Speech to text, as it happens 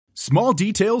Small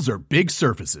details are big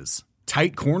surfaces.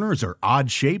 Tight corners are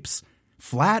odd shapes.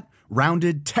 Flat,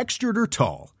 rounded, textured, or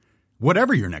tall.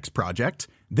 Whatever your next project,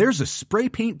 there's a spray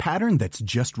paint pattern that's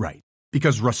just right.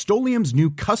 Because Rust-Oleum's new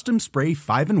Custom Spray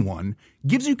 5-in-1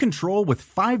 gives you control with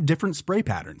 5 different spray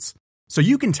patterns. So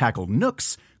you can tackle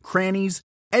nooks, crannies,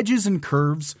 edges, and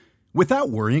curves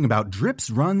without worrying about drips,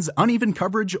 runs, uneven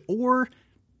coverage, or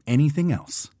anything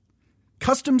else.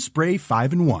 Custom Spray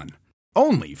 5-in-1.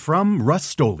 Only from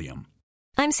Rust-Oleum.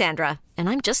 I'm Sandra, and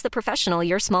I'm just the professional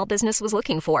your small business was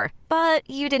looking for. But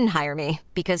you didn't hire me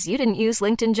because you didn't use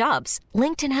LinkedIn Jobs.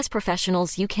 LinkedIn has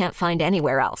professionals you can't find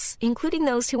anywhere else, including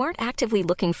those who aren't actively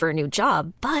looking for a new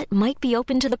job, but might be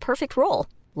open to the perfect role,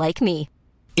 like me.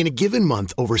 In a given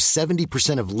month, over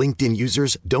 70% of LinkedIn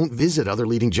users don't visit other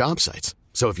leading job sites.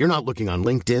 So if you're not looking on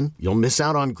LinkedIn, you'll miss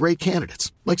out on great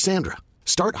candidates like Sandra.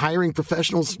 Start hiring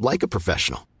professionals like a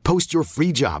professional. Post your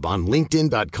free job on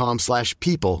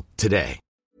linkedin.com/people today.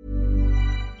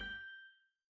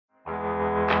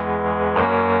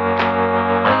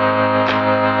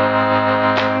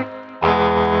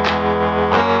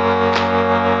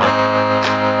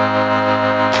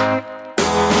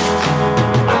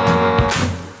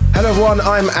 Hello everyone,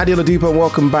 I'm Adi Oladipo and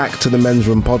welcome back to the Men's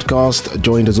Room podcast,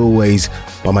 joined as always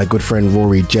by my good friend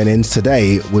Rory Jennings.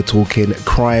 Today we're talking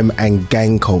crime and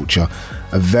gang culture,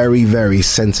 a very, very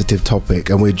sensitive topic,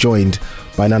 and we're joined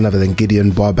by none other than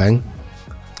Gideon Barbang.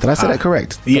 Did I say that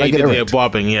correct? Yeah, you did.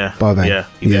 Barbang, yeah. Barbang.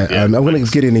 Yeah. I'm going to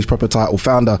give Gideon his proper title.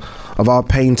 Founder of Our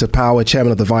Pain to Power,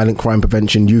 chairman of the Violent Crime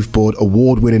Prevention Youth Board,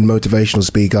 award-winning motivational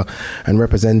speaker, and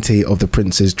representative of the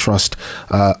Prince's Trust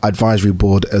Advisory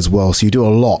Board as well. So you do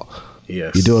a lot.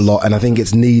 Yes. You do a lot, and I think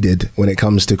it's needed when it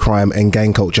comes to crime and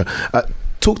gang culture.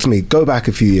 Talk to me. Go back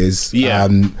a few years. Yeah.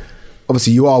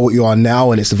 Obviously, you are what you are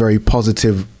now, and it's a very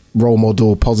positive role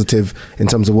model, positive in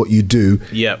terms of what you do.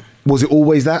 Yeah. Was it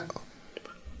always that?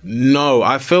 No,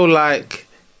 I feel like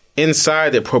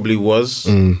inside it probably was.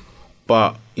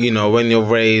 But, you know, when you're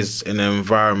raised in an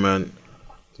environment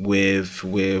with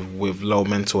low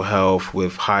mental health,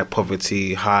 with high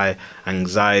poverty, high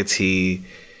anxiety,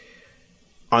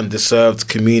 underserved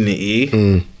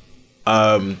community,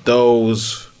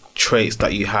 those traits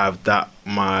that you have that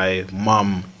my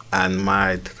mum and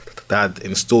my dad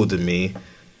installed in me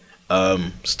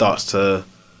starts to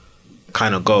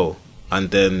kind of go, and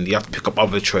then you have to pick up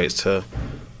other traits to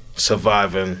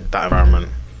survive in that environment.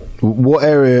 What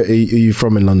area are you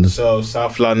from in London? So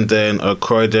South London,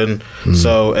 Croydon,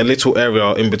 so a little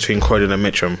area in between Croydon and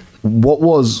Mitcham. What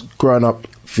was growing up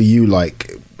for you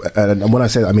like? And when I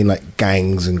say that, I mean like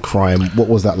gangs and crime. What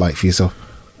was that like for yourself?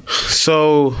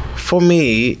 So for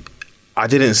me, I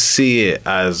didn't see it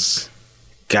as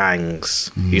gangs.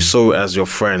 You saw it as your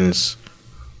friends.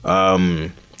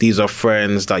 These are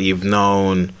friends that you've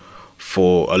known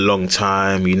for a long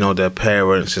time. You know their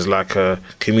parents. Is like a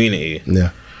community.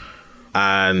 Yeah.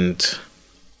 And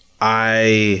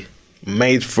I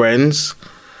made friends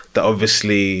that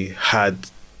obviously had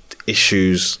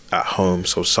issues at home.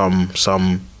 So some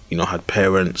you know had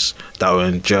parents that were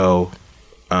in jail,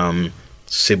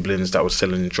 siblings that were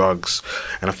selling drugs,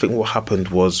 and I think what happened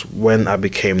was when I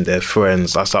became their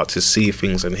friends, I started to see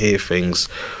things and hear things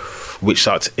which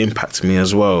started to impact me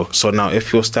as well. So now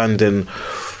if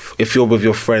you're with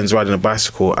your friends riding a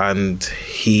bicycle and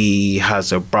he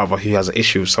has a brother who has an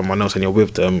issue with someone else and you're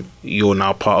with them, you're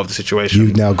now part of the situation.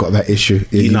 You've now got that issue.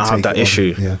 You now have that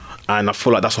issue. Yeah. And I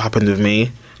feel like that's what happened with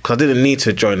me, because I didn't need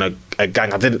to join a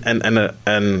gang. I didn't,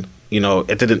 and you know,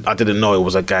 I didn't know it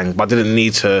was a gang, but I didn't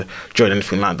need to join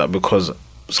anything like that, because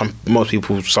most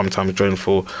people sometimes join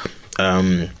for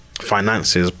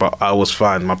finances, but I was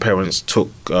fine. My parents took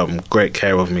great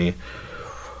care of me.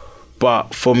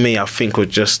 But for me, I think it was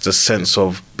just a sense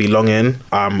of belonging.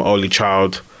 I'm an only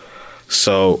child,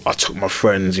 so I took my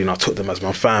friends, you know, I took them as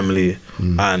my family,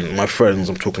 and my friends,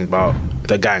 I'm talking about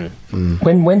the gang.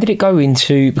 When did it go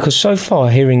into, because so far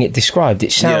hearing it described,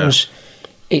 it sounds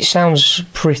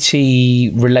pretty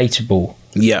relatable.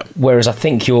 Yeah. Whereas I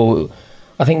think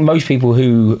most people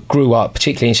who grew up,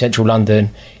 particularly in central London,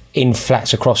 in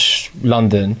flats across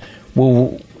London,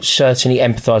 will certainly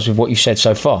empathise with what you said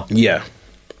so far. Yeah.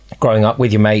 Growing up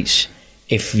with your mates,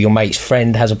 if your mate's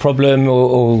friend has a problem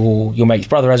or your mate's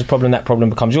brother has a problem, that problem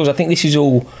becomes yours. I think this is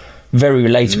all very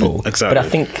relatable. Exactly. But I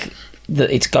think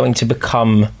that it's going to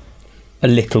become a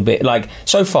little bit like,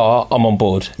 so far I'm on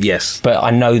board. Yes. But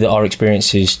I know that our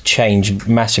experiences change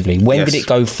massively. When did it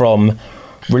go from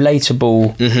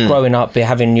relatable, growing up,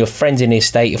 having your friends in the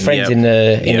estate, your friends in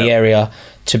the area,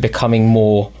 to becoming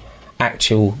more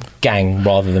actual gang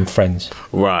rather than friends?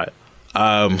 Right.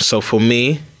 So for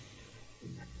me,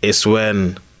 it's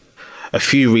when a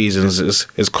few reasons.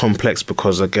 It's complex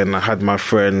because, again, I had my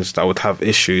friends that would have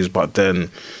issues, but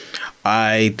then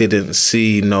I didn't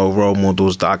see no role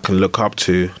models that I can look up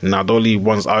to. Now, the only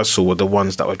ones I saw were the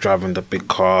ones that were driving the big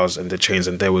cars and the chains,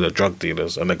 and they were the drug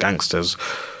dealers and the gangsters.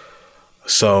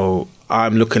 So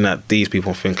I'm looking at these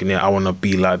people thinking, yeah, I want to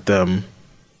be like them.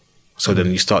 So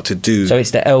then you start to do... So it's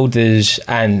the elders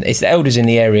in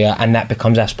the area, and that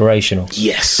becomes aspirational.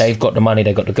 Yes. They've got the money,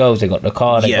 they've got the girls, they've got the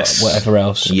car, they've got whatever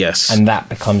else. Yes. And that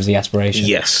becomes the aspiration.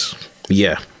 Yes.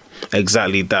 Yeah,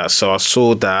 exactly that. So I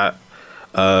saw that,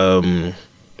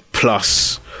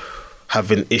 plus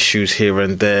having issues here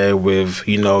and there with,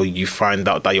 you find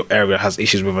out that your area has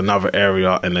issues with another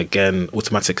area, and again,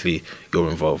 automatically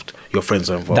you're involved. Your friends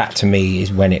are involved. That to me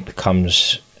is when it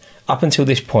becomes... Up until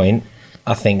this point,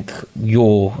 I think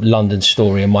your London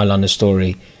story and my London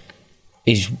story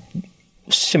is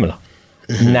similar.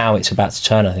 Mm-hmm. Now it's about to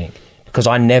turn, I think, because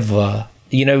I never,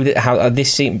 how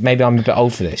this seemed, maybe I'm a bit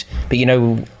old for this, but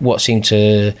what seemed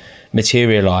to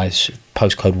materialise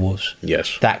post-Code Wars?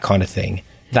 Yes. That kind of thing.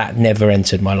 That never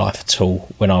entered my life at all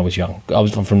when I was young. I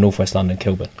was from Northwest London,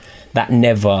 Kilburn. That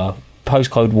never,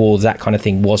 post-Code Wars, that kind of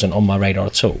thing wasn't on my radar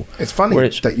at all. It's funny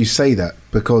that you say that,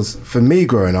 because for me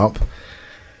growing up,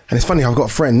 and it's funny, I've got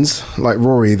friends like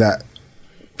Rory that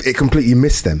it completely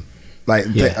missed them. Like,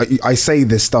 I say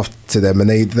this stuff to them, and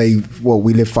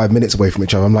we live 5 minutes away from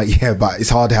each other. I'm like, yeah, but it's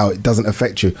hard how it doesn't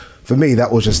affect you. For me,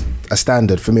 that was just a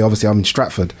standard. For me, obviously, I'm in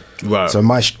Stratford. Right. So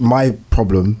my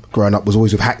problem growing up was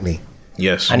always with Hackney.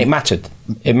 Yes. And it mattered.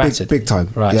 It mattered. Big time.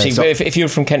 Right. Yeah, so if you were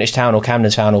from Kentish Town or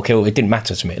Camden Town or Kilt, it didn't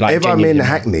matter to me. Like, if I'm in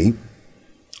Hackney,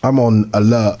 I'm on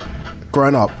alert.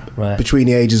 Growing up, between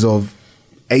the ages of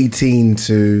 18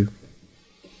 to...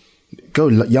 go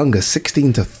younger,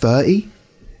 16 to 30.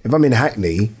 If I'm in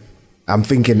Hackney, I'm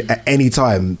thinking at any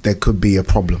time there could be a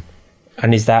problem.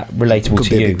 And is that relatable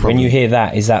to you? When you hear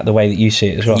that, is that the way that you see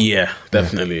it as well? Yeah,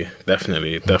 definitely.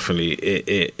 It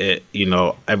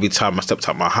every time I stepped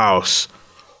out my house,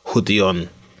 hoodie on.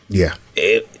 Yeah.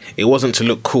 It wasn't to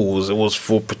look cool. It was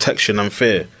for protection and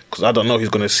fear, because I don't know who's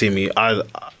going to see me.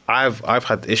 I've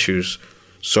had issues.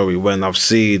 When I've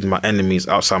seen my enemies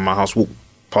outside my house, walk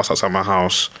past outside my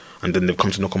house, and then they've come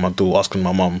to knock on my door, asking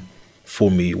my mum for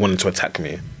me, wanting to attack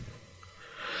me.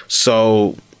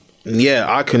 So, yeah,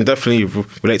 I can definitely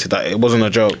relate to that. It wasn't a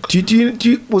joke.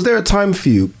 Was there a time for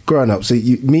you growing up? So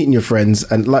you meeting your friends,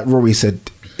 and like Rory said,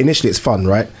 initially it's fun,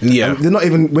 right? Yeah. And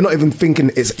we're not even thinking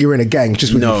you're in a gang,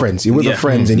 just with your friends. You're with your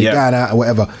friends and you're going out and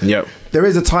whatever. Yeah. There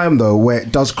is a time though where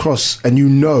it does cross, and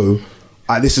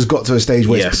this has got to a stage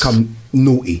where it's become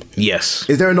naughty. Yes.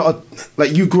 Is there not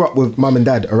you grew up with mum and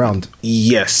dad around?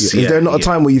 Yes. Is there not a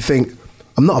time where you think,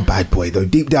 I'm not a bad boy though,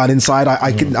 deep down inside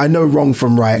I know wrong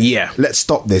from right. Yeah. Let's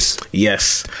stop this.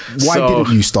 Yes. Why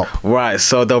didn't you stop? Right.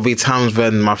 So there'll be times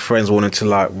when my friends wanted to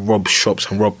rob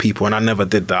shops and rob people, and I never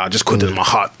did that. I just couldn't. My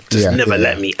heart just never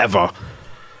let me ever.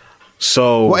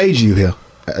 So what age are you here?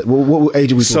 What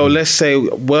age are we talking? So let's say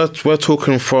we're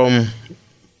talking from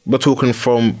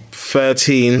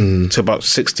 13 to about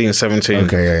 16, 17.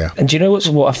 Okay, yeah. And do you know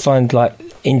what I find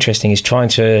interesting is trying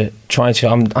to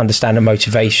understand the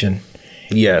motivation.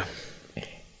 Yeah.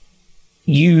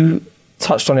 You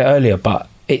touched on it earlier, but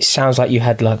it sounds like you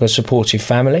had a supportive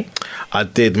family. I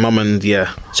did, mum and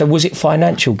So was it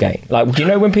financial gain?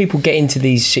 When people get into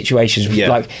these situations,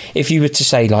 if you were to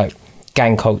say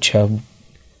gang culture,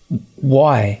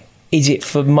 why? Is it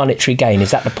for monetary gain?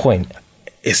 Is that the point?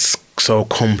 It's so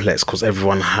complex because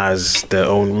everyone has their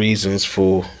own reasons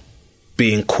for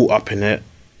being caught up in it.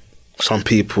 Some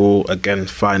people, again,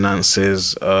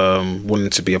 finances, wanting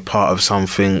to be a part of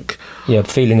something. Yeah,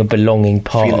 feeling a belonging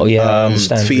part. I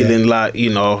understand. Feeling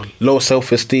low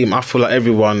self-esteem. I feel like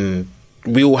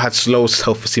we all had low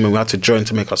self-esteem, and we had to join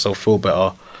to make ourselves feel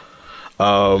better.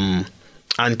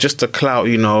 And just the clout,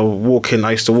 walking.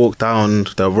 I used to walk down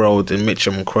the road in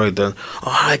Mitcham and Croydon. Oh,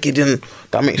 hi, Gideon.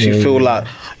 That makes you feel like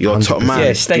you're a top man.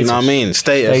 Yeah, status. You know what I mean?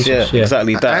 Status, yeah,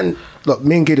 exactly that. And look,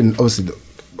 me and Gideon, obviously,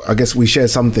 I guess we share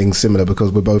something similar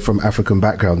because we're both from African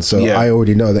backgrounds. So I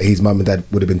already know that his mum and dad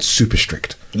would have been super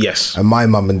strict. Yes. And my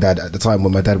mum and dad at the time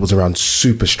when my dad was around,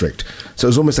 super strict. So it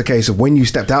was almost a case of when you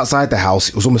stepped outside the house,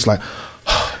 it was almost like,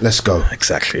 let's go.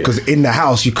 Exactly. Because in the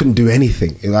house you couldn't do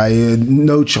anything.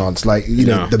 No chance.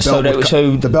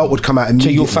 The belt would come out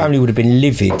immediately. So your family would have been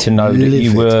livid to know that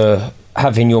you were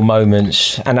having your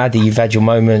moments, and Adi, you've had your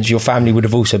moments. Your family would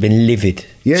have also been livid.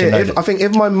 Yeah. I think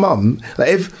if my mum,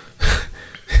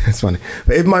 it's funny,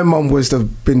 but if my mum was to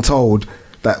have been told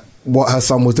that what her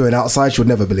son was doing outside, she would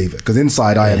never believe it. Because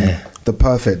inside I am the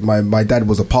perfect. My dad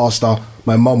was a pastor.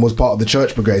 My mum was part of the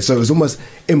church brigade. So it was almost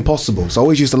impossible. So I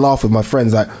always used to laugh with my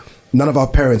friends none of our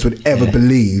parents would ever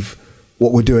believe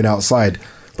what we're doing outside.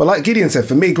 But like Gideon said,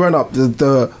 for me growing up,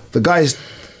 the guys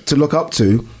to look up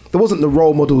to, there wasn't the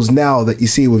role models now that you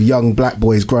see with young black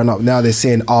boys growing up. Now they're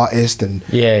seeing artists and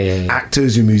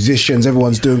actors and musicians.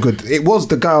 Everyone's doing good. It was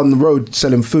the guy on the road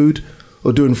selling food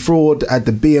or doing fraud at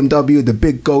the BMW, the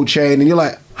big gold chain, and you're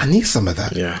like, I need some of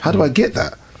that. Yeah. How do I get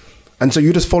that? And so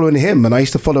you're just following him. And I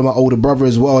used to follow my older brother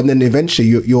as well. And then eventually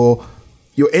you're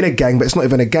in a gang, but it's not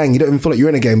even a gang. You don't even feel like you're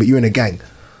in a gang, but you're in a gang.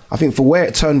 I think for where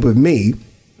it turned with me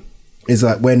is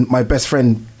that when my best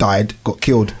friend died, got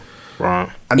killed. Right.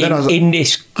 And then in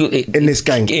this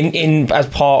gang, as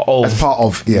part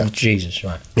of yeah. Jesus,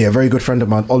 right? Yeah, a very good friend of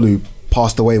mine, Olu,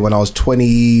 passed away when I was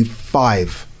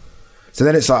 25. So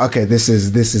then it's like, okay, this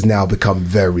is now become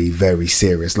very, very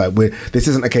serious. Like this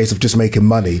isn't a case of just making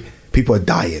money. People are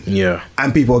dying,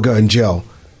 and people are going jail.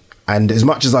 And as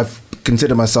much as I've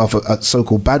considered myself a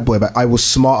so-called bad boy, but I was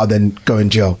smarter than going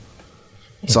jail.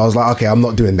 So I was like, okay, I'm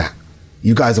not doing that.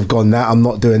 You guys have gone that, I'm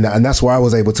not doing that. And that's where I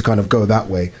was able to kind of go that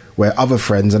way, where other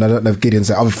friends, and I don't know if Gideon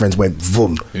said, other friends went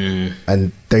vroom,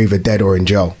 and they're either dead or in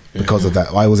jail because of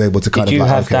that. I was able to kind of... Did you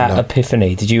have that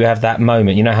epiphany? Did you have that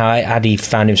moment? You know how Addy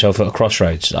found himself at a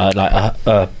crossroads, like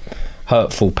a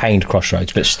hurtful, pained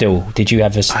crossroads, but still, did you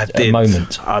have a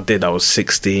moment? I did. I was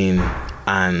 16,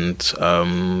 and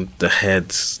the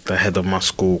head of my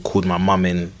school called my mum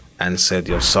in and said,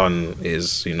 your son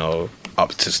is,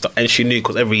 up to stuff. And she knew,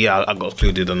 because every year I got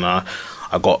excluded and I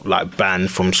got like banned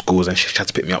from schools, and she had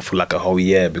to pick me up for like a whole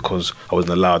year because I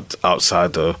wasn't allowed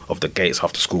outside of the gates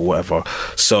after school, whatever.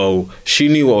 So she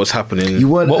knew what was happening. You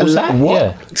weren't allowed? What?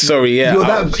 Yeah. Sorry, yeah.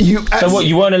 So what,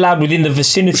 you weren't allowed within the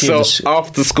vicinity of the school?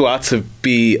 After school I had to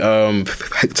be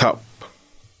picked up.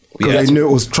 Because they knew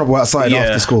it was trouble outside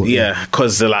after school. Yeah,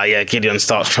 because they're like, Gideon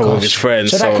starts trouble with his friends.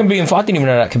 So that can be enforced. I didn't even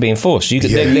know that could be enforced. There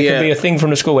could be a thing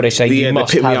from the school where they say you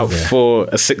must have it. They picked me up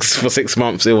for 6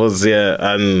 months. It was,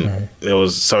 and it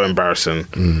was so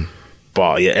embarrassing.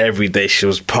 But every day she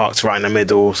was parked right in the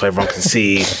middle so everyone could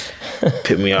see.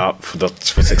 Picked me up for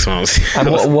 6 months. And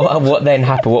what then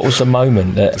happened? What was the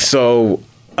moment that... So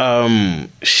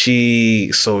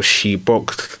she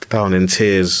broke down in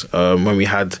tears when we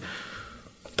had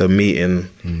the meeting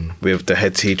with the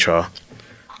head teacher,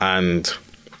 and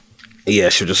she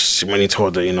just, when he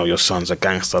told her, your son's a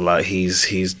gangster, like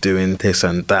he's doing this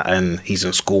and that, and he's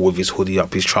in school with his hoodie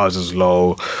up, his trousers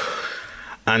low,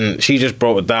 and she just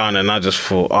broke it down, and I just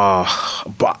thought,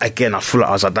 but again, I feel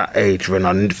like I was at that age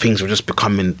when things were just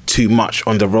becoming too much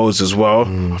on the roads as well.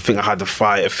 I think I had to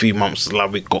fight a few months,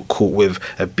 like we got caught with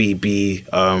a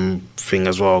BB thing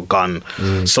as well, gun.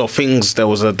 So things, there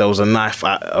was a knife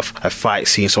at a fight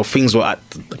scene, so things were at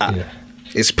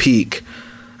its peak,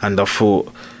 and I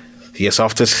thought,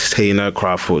 after seeing her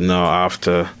cry, I thought, no, I have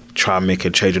to try and make a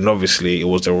change. And obviously it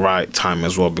was the right time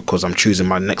as well, because I'm choosing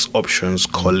my next options,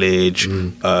 college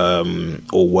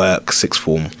or work, sixth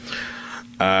form.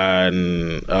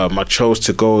 And I chose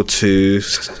to go to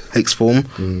sixth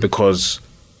form because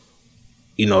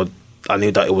I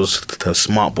knew that it was the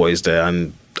smart boys there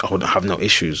and I wouldn't have no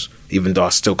issues, even though I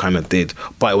still kind of did.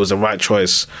 But it was the right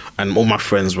choice, and all my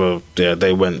friends were there.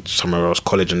 They went somewhere else,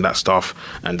 college and that stuff.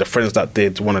 And the friends that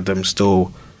did, one of them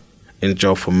still in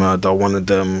jail for murder. One of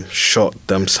them shot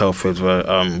themselves with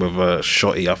a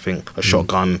shotty, I think, a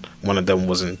shotgun. One of them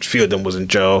few of them was in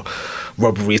jail,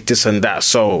 robberies, this and that.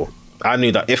 So I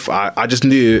knew that if I just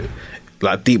knew,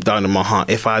 like deep down in my heart,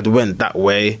 if I had went that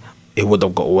way, it would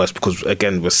have got worse, because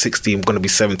again, we're 16, I'm going to be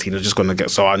 17, it's just going to get...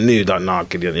 So I knew that,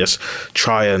 Gideon, just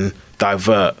try and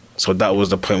divert. So that was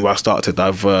the point where I started to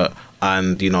divert,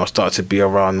 and, I started to be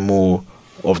around more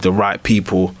of the right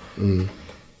people, in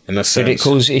a sense. Did it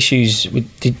cause issues?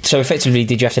 So effectively,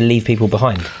 did you have to leave people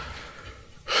behind?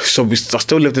 So I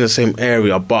still lived in the same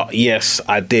area, but yes,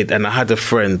 I did. And I had a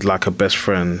friend, like a best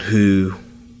friend, who,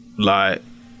 like...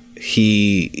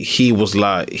 He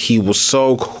was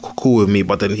so cool with me,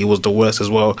 but then he was the worst as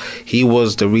well. He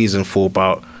was the reason for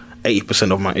about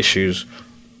 80% of my issues,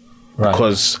 right?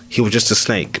 Because he was just a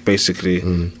snake, basically.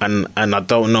 And I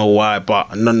don't know why,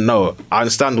 but no, I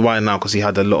understand why now, because he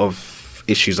had a lot of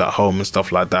issues at home and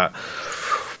stuff like that.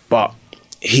 But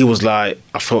he was like,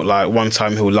 I felt like one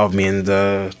time he'll love me and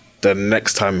the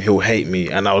next time he'll hate me,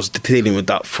 and I was dealing with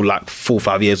that for like 4 or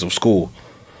 5 years of school,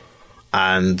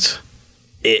 and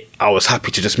I was happy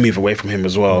to just move away from him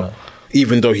as well, right.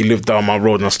 Even though he lived down my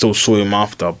road and I still saw him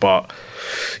after. But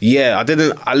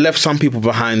I left some people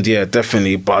behind,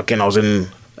 definitely. But again, I was in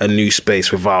a new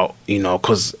space without,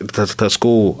 because the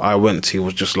school I went to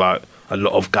was just like a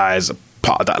lot of guys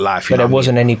part of that life. But there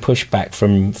wasn't any pushback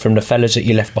from the fellas that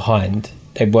you left behind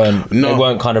They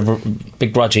weren't kind of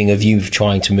begrudging of you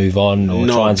trying to move on or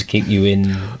trying to keep you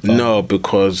in. No,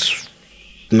 because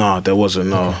there wasn't.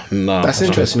 No. That's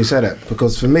interesting you say that,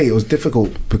 because for me it was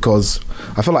difficult because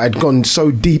I feel like I'd gone so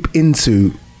deep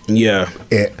into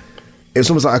it. It was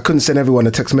almost like I couldn't send everyone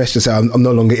a text message to say I'm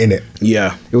no longer in it.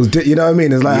 Yeah, it was. You know what I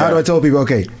mean? It's like, how do I tell people?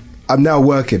 Okay, I'm now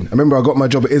working. I remember I got my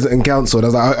job at Islington Council and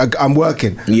I was like, I'm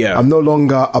working. Yeah, I'm no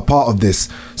longer a part of this.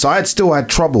 So I still had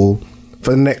trouble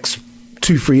for the next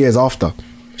 2-3 years after,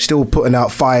 still putting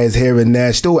out fires here and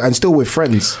there, still with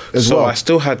friends as well. So I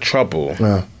still had trouble.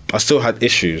 Yeah. I still had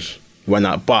issues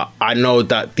but I know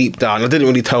that deep down, I didn't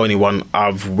really tell anyone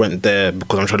I've went there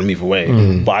because I'm trying to move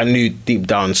away. But I knew deep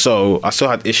down, so I still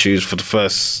had issues for the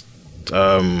first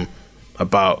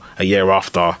about a year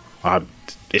after. I had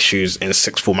issues in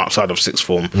sixth form, outside of sixth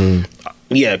form.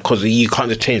 Yeah, because you can't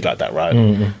just change like that,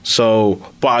 right? So,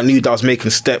 but I knew that I was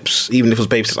making steps, even if it was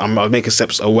baby steps, I was making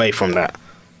steps away from that.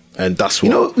 And that's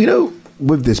what... You know,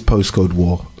 with this postcode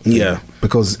war... Yeah.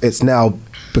 Because it's now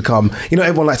become...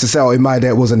 everyone likes to say, in my day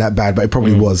it wasn't that bad, but it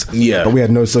probably was. Yeah. But we had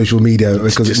no social media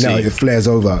because now it flares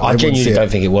over. I genuinely don't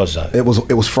think it was, though. It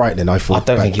was frightening, I thought. I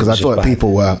don't think it was because I thought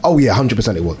people were... Oh, yeah,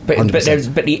 100% it was.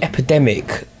 100%. But the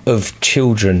epidemic of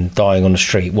children dying on the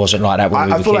street wasn't like that when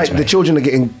we were kids. I feel like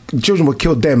the children were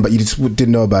killed then, but you just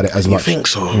didn't know about it as much. You think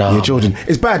so? No. Your children.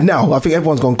 It's bad now. I think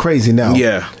everyone's gone crazy now.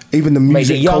 Yeah. Even the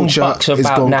music the young culture bucks is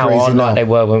about gone now crazy aren't now. like they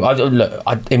were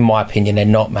when... in my opinion, they're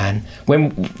not, man.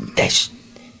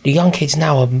 The young kids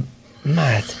now are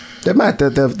mad. They're mad.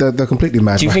 They're completely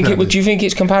mad. Do you think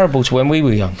it's comparable to when we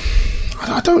were young?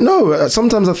 I don't know.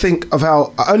 Sometimes I think of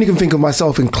how I only can think of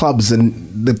myself in clubs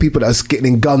and the people that are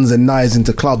getting guns and knives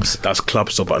into clubs. That's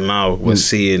club stuff, but now we're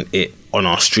seeing it on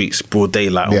our streets, broad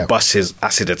daylight, on buses,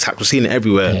 acid attacks. We're seeing it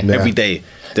everywhere, every day.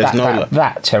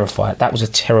 That terrified. That was a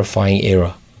terrifying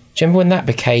era. Do you remember when that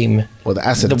became... Well, the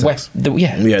acid attacks.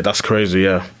 Yeah, that's crazy,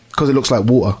 yeah. Because it looks like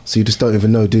water, so you just don't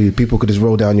even know, do you? People could just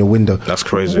roll down your window. That's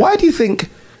crazy. Why do you think...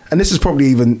 And this is probably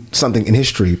even something in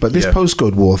history, but this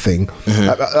postcode war thing,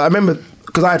 I remember...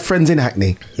 Because I had friends in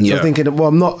Hackney. So I was thinking,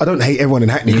 well, I don't hate everyone in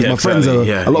Hackney because my friends are,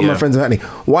 a lot of my friends are in Hackney.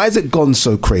 Why has it gone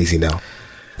so crazy now?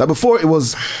 Like before it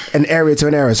was an area to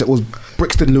an area, so it was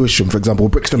Brixton Lewisham, for example,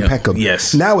 Brixton Peckham.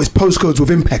 Yes. Now it's postcodes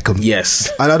within Peckham.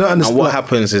 Yes. And I don't understand. And what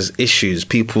happens is issues.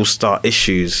 People start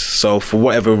issues. So for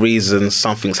whatever reason,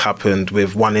 something's happened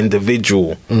with one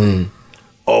individual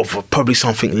of probably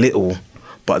something little.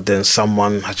 But then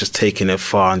someone has just taken it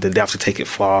far, and then they have to take it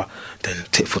far, then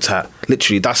tit for tat.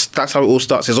 Literally, that's how it all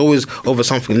starts. It's always over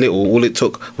something little. All it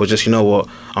took was just, you know what,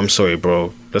 I'm sorry,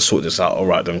 bro, let's sort this out. All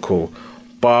right, then cool.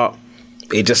 But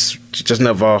it just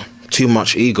never too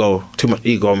much ego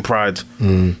and pride.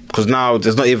 Because now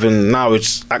there's not even, now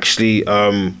it's actually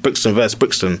Brixton versus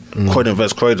Brixton, Croydon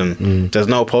versus Croydon. There's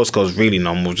no postcodes really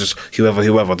no more. Just whoever.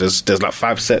 There's like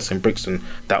 5 sets in Brixton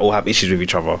that all have issues with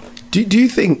each other. Do you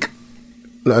think?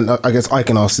 I guess I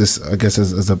can ask this,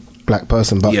 as a black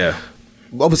person, but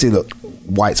obviously, look,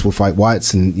 whites will fight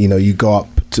whites, and you go up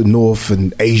to north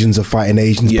and Asians are fighting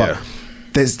Asians, but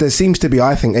there seems to be,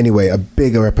 I think anyway, a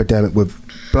bigger epidemic with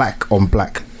black on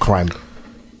black crime.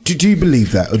 Do you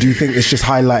believe that, or do you think it's just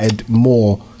highlighted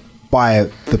more by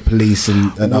the police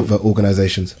and other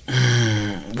organisations?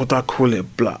 Would I call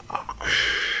it black?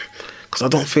 Because I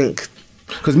don't think...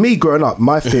 Because me growing up,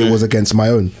 my fear was against my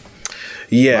own.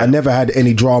 Yeah, I never had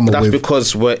any drama. That's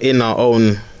because we're in our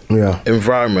own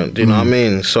environment. You know what I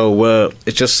mean? So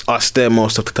it's just us there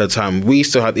most of the time. We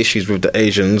still had issues with the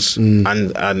Asians and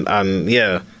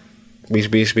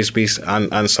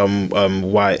and some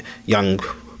white young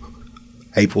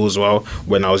people as well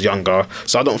when I was younger.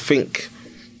 So I don't think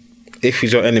if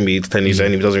he's your enemy, then he's your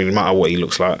enemy. It doesn't really matter what he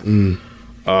looks like.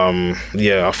 I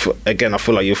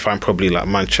feel like you'll find probably like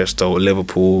Manchester or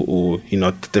Liverpool or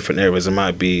different areas. It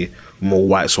might be more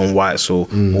whites on whites or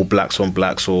more blacks on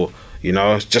blacks, or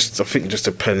I think it just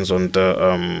depends on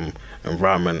the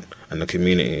environment and the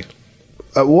community.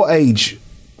 At what age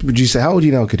would you say? How old are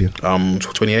you now, Gideon?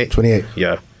 28. 28.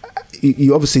 Yeah.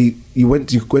 You obviously you went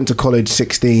to college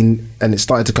 16, and it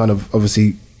started to kind of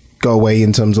obviously go away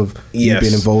in terms of you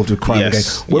being involved with crime again.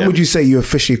 When would you say you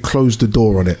officially closed the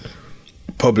door on it?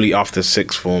 Probably after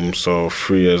sixth form, so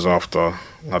 3 years after.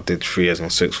 I did 3 years in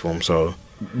sixth form, so...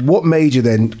 What made you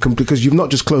then, because you've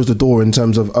not just closed the door in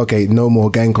terms of, okay, no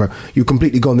more gang crime, you've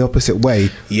completely gone the opposite way.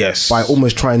 Yes. By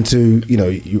almost trying to,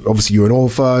 obviously you're an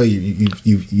author,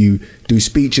 you do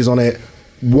speeches on it.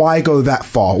 Why go that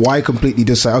far? Why completely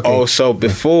just say, okay... Oh, so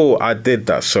before I did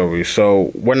that,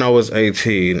 so when I was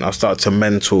 18, I started to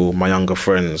mentor my younger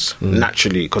friends,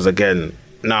 naturally, because again...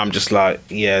 now I'm just like,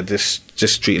 yeah, this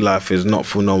just street life is not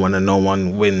for no one and no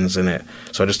one wins in it.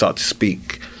 So I just started to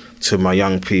speak to my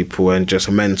young people and just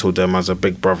mentor them as a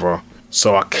big brother.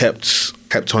 So I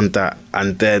kept on that.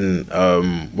 And then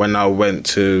when I went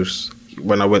to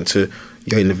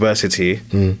university,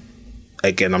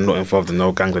 again, I'm not involved in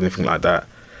no gangs or anything like that.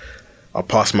 I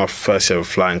passed my first year with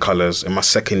flying colours. In my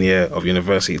second year of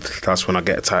university, that's when I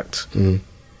get attacked.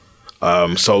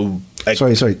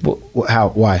 Sorry. How?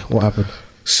 Why? What happened?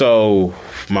 So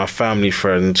my family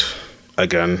friend,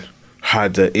 again,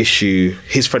 had an issue.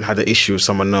 His friend had an issue with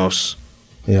someone else.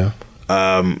 Yeah.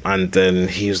 And then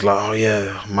he was like, oh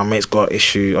yeah, my mate's got an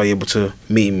issue. Are you able to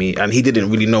meet me? And he didn't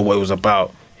really know what it was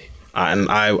about. And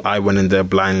I went in there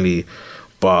blindly.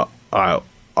 But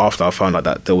after I found out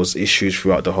that there was issues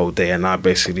throughout the whole day, and I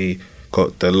basically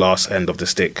got the last end of the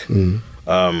stick.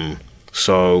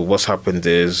 So what's happened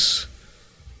is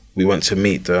we went to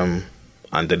meet them,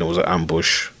 and then there was an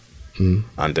ambush. And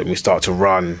then we started to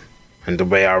run. And the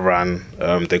way I ran,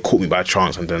 they caught me by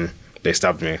chance, and then they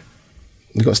stabbed me.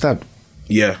 You got stabbed?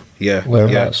 Yeah.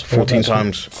 Whereabouts? 14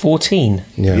 times. 14?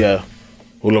 Yeah.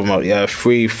 All of them, yeah.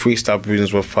 Three stab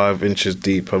wounds were 5 inches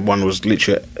deep, and one was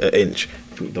literally an inch.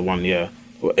 The one, an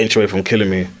inch away from killing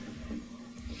me.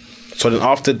 So then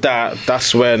after that,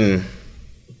 that's when,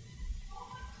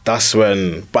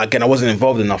 but again, I wasn't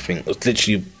involved in nothing. It was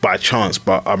literally by chance,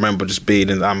 but I remember just being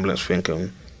in the ambulance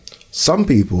thinking. Some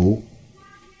people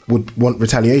would want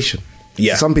retaliation.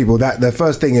 Yeah. Some people, their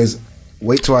first thing is,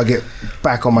 wait till I get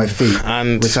back on my feet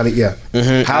and retaliate. Yeah.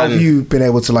 How have you been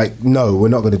able to no, we're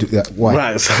not going to do that? Why?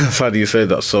 Right. So how do you say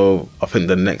that? So I think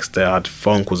the next day I had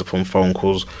phone calls upon phone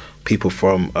calls, people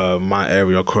from my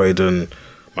area, Croydon,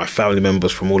 my family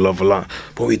members from all over. Like,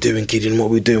 what we doing, Gideon? What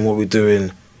we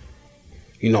doing?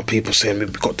 You know, people saying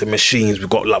we've got the machines, we've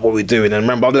got what we're doing. And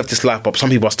remember, I've left this life, but some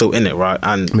people are still in it, right?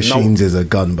 And machines is a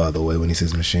gun, by the way, when he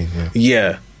says machine.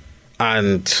 Yeah.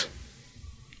 And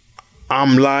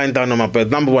I'm lying down on my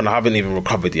bed. Number one, I haven't even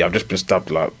recovered yet. I've just been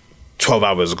stabbed 12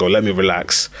 hours ago. Let me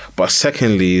relax. But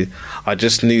secondly, I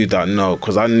just knew that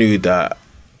because I knew that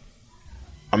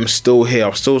I'm still here.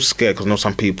 I'm still scared because I know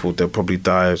some people, they'll probably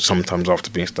die sometimes after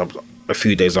being stabbed, a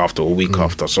few days after or a week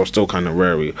after. So I'm still kind of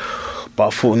wary. But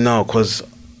I thought, no, because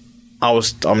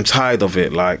I'm tired of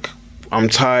it. I'm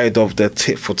tired of the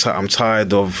tit for tat. I'm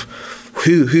tired of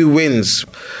who wins.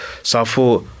 So I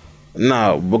thought,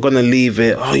 no, we're going to leave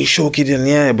it. Oh, you sure, Gideon?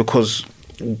 Yeah, because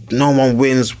no one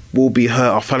wins, we'll be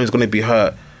hurt, our family's going to be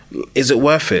hurt. Is it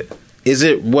worth it? Is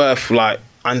it worth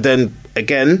and then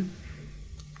again,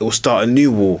 it will start a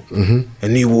new war. A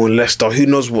new war in Leicester. Who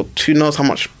knows how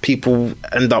much people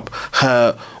end up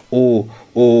hurt or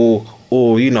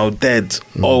dead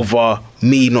over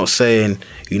me not saying,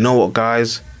 you know what,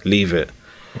 guys, leave it.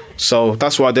 So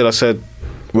that's what I did. I said,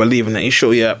 we're leaving it. You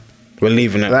sure? Yeah. We're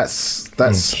leaving it.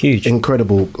 That's huge,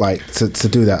 incredible. To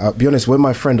do that. I'll be honest. When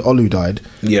my friend Olu died,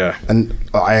 and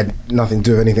I had nothing to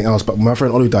do with anything else. But when my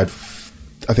friend Olu died,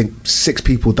 I think 6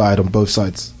 people died on both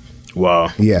sides.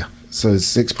 Wow. Yeah. So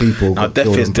 6 people. Now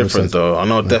death hits different though. I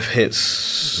know death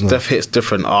hits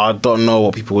different. I don't know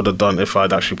what people would have done if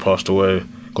I'd actually passed away.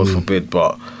 God forbid.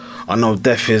 But I know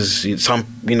death is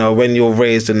when you're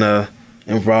raised in a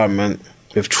environment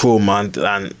with trauma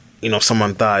and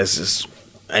someone dies.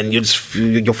 And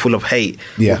you're full of hate.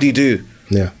 Yeah. What do you do?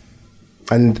 Yeah.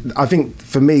 And I think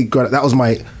for me, that was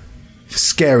my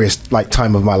scariest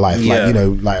time of my life.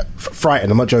 Frightened.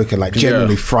 I'm not joking.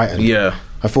 Genuinely frightened. Yeah.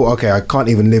 I thought, okay, I can't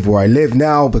even live where I live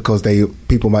now because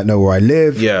people might know where I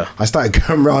live. Yeah. I started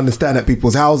going around and staying at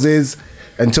people's houses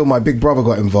until my big brother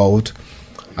got involved,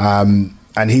 and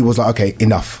he was like, okay,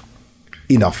 enough.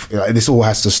 This all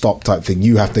has to stop, type thing.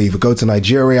 You have to either go to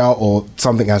Nigeria or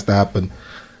something has to happen.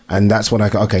 And that's when I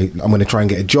go, okay, I'm going to try and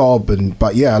get a job.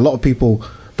 But yeah, a lot of people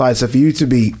died. So for you to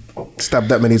be stabbed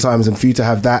that many times and for you to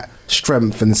have that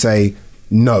strength and say,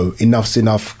 no, enough's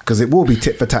enough, because it will be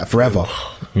tit for tat forever.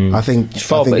 I think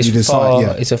you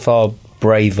decide, it's a far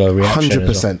braver reaction.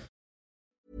 100%.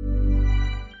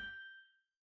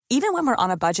 Even when we're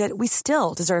on a budget, we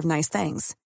still deserve nice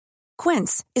things.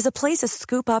 Quince is a place to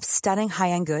scoop up stunning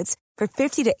high-end goods for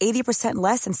 50 to 80%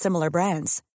 less than similar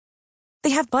brands. They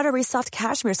have buttery soft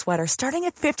cashmere sweaters starting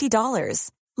at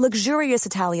 $50, luxurious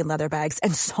Italian leather bags,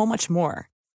 and so much more.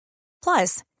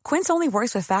 Plus, Quince only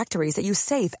works with factories that use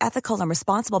safe, ethical, and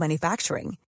responsible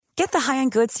manufacturing. Get the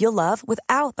high-end goods you'll love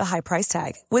without the high price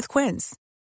tag with Quince.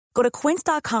 Go to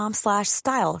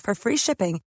quince.com/style for free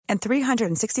shipping and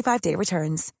 365-day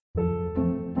returns.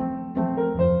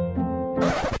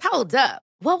 Hold up.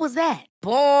 What was that?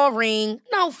 Boring.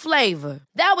 No flavor.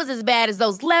 That was as bad as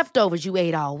those leftovers you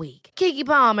ate all week. Keke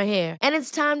Palmer here, and it's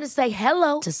time to say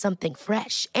hello to something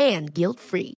fresh and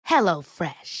guilt-free. Hello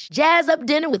Fresh. Jazz up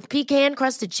dinner with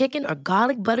pecan-crusted chicken or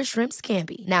garlic butter shrimp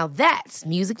scampi. Now that's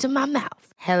music to my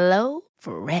mouth. Hello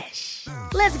Fresh.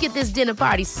 Let's get this dinner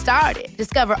party started.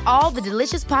 Discover all the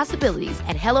delicious possibilities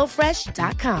at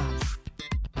hellofresh.com.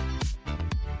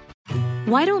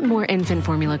 Why don't more infant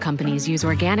formula companies use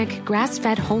organic,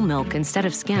 grass-fed whole milk instead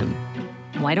of skim?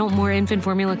 Why don't more infant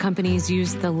formula companies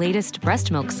use the latest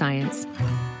breast milk science?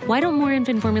 Why don't more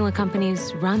infant formula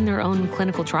companies run their own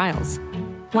clinical trials?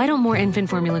 Why don't more infant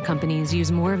formula companies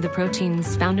use more of the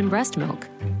proteins found in breast milk?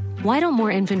 Why don't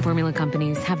more infant formula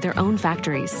companies have their own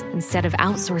factories instead of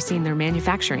outsourcing their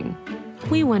manufacturing?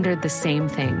 We wondered the same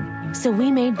thing. So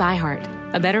we made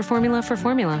ByHeart, a better formula for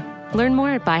formula. Learn more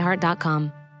at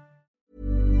byheart.com.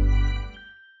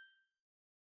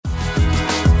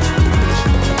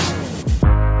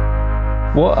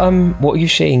 What are you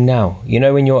seeing now? You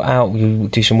know, when you're out, you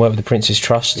do some work with the Prince's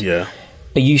Trust. Yeah.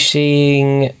 Are you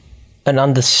seeing an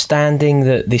understanding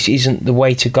that this isn't the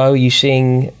way to go? Are you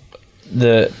seeing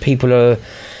that people are,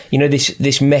 you know,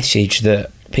 this message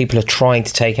that people are trying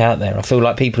to take out there? I feel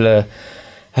like people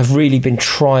have really been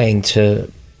trying to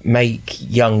make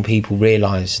young people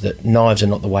realise that knives are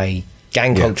not the way,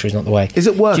 gang culture is not the way. Is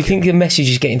it working? Do you think the message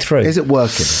is getting through? Is it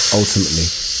working, ultimately?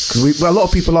 Because a lot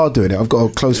of people are doing it. I've got a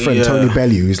close friend, Tony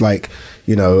Bellew, who's like,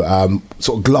 you know,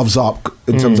 sort of gloves up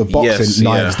in terms of boxing,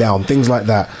 knives down, things like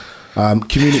that.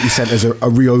 Community centres are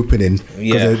reopening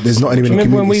because there's not any community centres.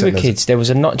 Remember when we were kids, there was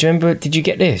do you remember, did you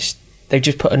get this? They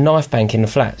just put a knife bank in the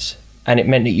flats and it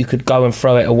meant that you could go and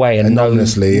throw it away and no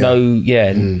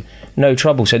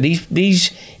trouble. So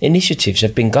these initiatives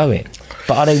have been going,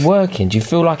 but are they working? Do you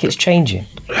feel like it's changing?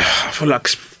 I feel like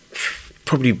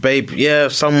probably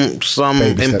some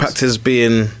impact is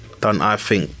being done, I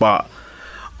think, but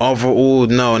overall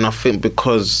no. And I think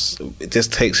because it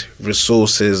just takes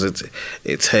resources,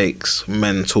 it takes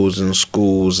mentors in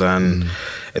schools, and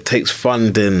it takes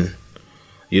funding.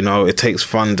 You know, it takes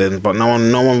funding, but no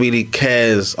one really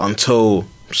cares until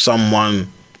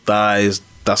someone dies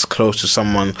that's close to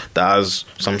someone that has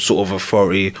some sort of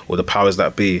authority or the powers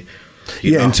that be.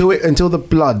 You know? Until the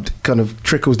blood kind of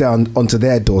trickles down onto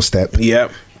their doorstep. Yeah.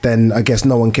 Then I guess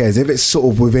no one cares. If it's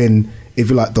sort of within, if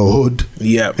you like, the hood.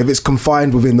 Yeah. If it's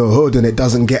confined within the hood and it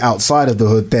doesn't get outside of the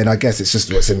hood, then I guess it's just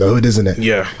what's in the hood, isn't it?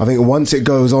 Yeah. I think once it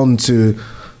goes on to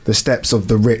the steps of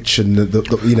the rich and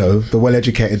the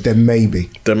well-educated, then maybe.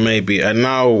 And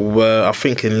now I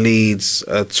think in Leeds,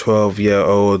 a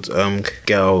 12-year-old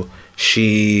girl,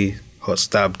 she got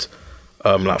stabbed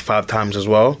like 5 times as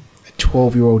well.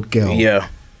 12-year-old girl. Yeah,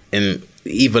 in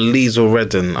either Leeds or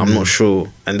Reading, I'm not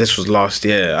sure. And this was last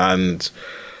year, and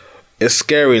it's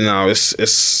scary now.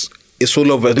 It's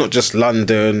all over. It's not just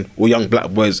London or young black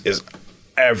boys. It's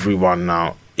everyone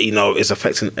now. You know, it's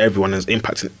affecting everyone. It's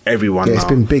impacting everyone. Yeah, now. It's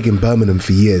been big in Birmingham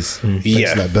for years.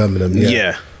 Places like Birmingham.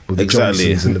 Yeah. With the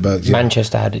Johnsons and the Bergs. Yeah.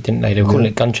 Manchester had it, didn't they? They were calling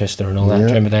it Gunchester and all that. Do you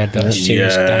remember they had that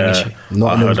serious gang issue?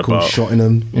 Nottingham's called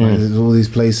Shottingham. There's all these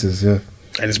places. Yeah.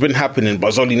 And it's been happening, but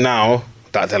it's only now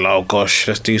that they're like, oh gosh,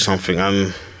 let's do something.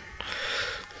 And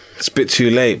it's a bit too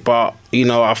late. But, you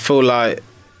know, I feel like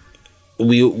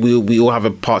we all have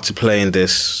a part to play in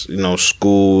this. You know,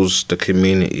 schools, the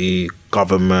community,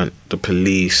 government, the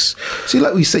police. See,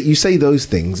 like you say those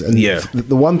things. And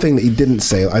the one thing that you didn't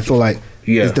say, I feel like,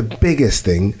 is the biggest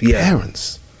thing,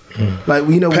 parents. Like,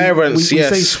 you know, parents, we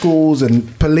say schools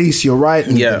and police, you're right,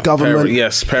 and the government.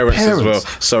 Parents as well.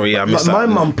 Sorry, I missed that. My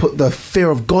mum put the fear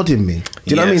of God in me.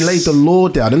 Do you know what I mean? Laid the law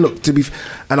down. And look,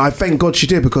 and I thank God she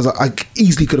did, because I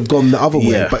easily could have gone the other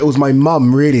way. But it was my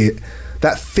mum, really,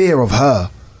 that fear of her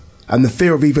and the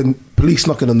fear of even police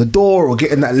knocking on the door or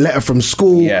getting that letter from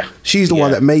school. She's the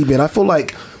one that made me. And I feel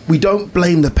like we don't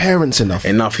blame the parents enough.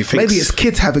 Maybe it's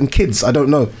kids having kids. I don't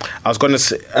know. I was going to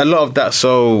say a lot of that.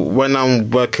 So when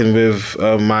I'm working with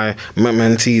my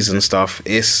mentees and stuff,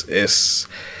 it's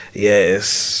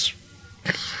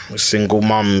single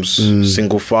mums,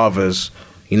 single fathers,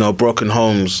 you know, broken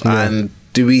homes. And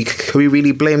can we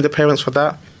really blame the parents for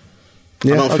that?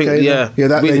 Yeah, I don't think.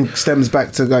 That then stems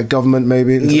back to like government,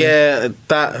 maybe. Yeah,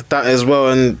 that as well,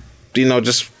 and you know,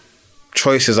 just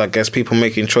choices, I guess, people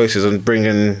making choices and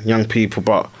bringing young people,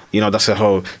 but you know, that's a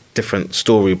whole different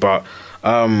story. But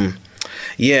with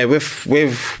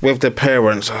the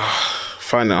parents, I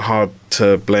find it hard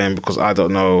to blame, because I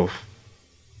don't know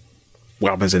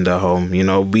what happens in their home. You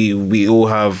know, we all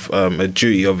have a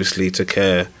duty, obviously, to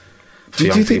care for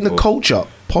young people. Do you think the culture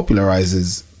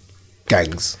popularizes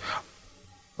gangs?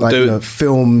 like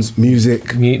films,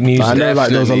 music. Music. I know,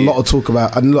 like there was a lot of talk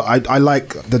about. And look, I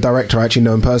like the director. I actually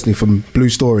know him personally from Blue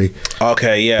Story.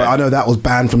 Okay, yeah. But I know that was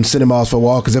banned from cinemas for a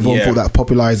while because everyone thought that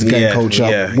popularised the gang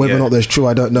culture. Whether or not that's true,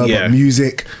 I don't know. But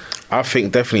music, I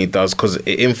think definitely it does because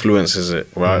it influences it,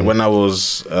 right? When I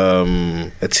was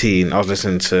a teen, I was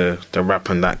listening to the rap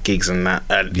and that gigs and that,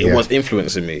 and it was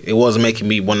influencing me. It was making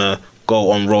me want to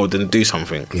go on road and do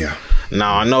something. Yeah.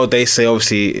 Now I know they say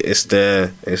obviously it's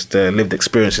the lived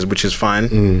experiences, which is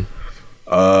fine,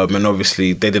 and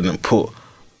obviously they didn't put,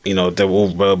 they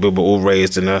were all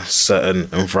raised in a certain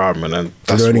environment, and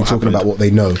that's they're only talking about what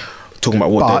they know. Talking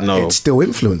about what they know. It still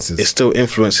influences. It still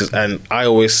influences, and I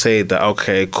always say that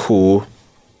okay, cool,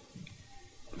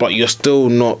 but you're still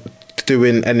not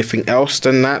doing anything else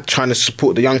than that, trying to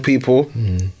support the young people.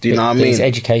 Do you know what I mean? It's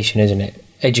education, isn't it?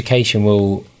 Education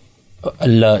will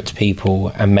alert people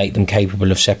and make them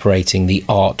capable of separating the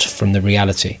art from the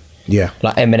reality. Yeah.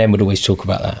 Like Eminem would always talk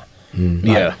about that.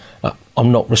 Like,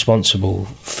 I'm not responsible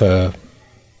for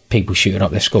people shooting up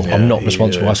their school. I'm not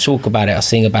responsible. I talk about it, I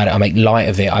sing about it, I make light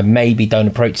of it. I maybe don't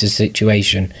approach the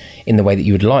situation in the way that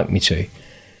you would like me to,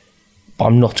 but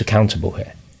I'm not accountable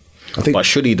here. I think, but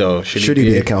should he though? Should he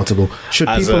be accountable? Should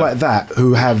people like that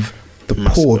who have the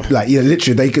poor, like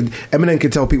literally, Eminem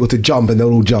could tell people to jump and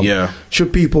they'll all jump. Yeah.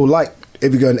 Should people like,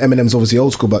 if you go, and Eminem's obviously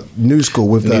old school, but new school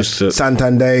with the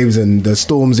Santandaves and the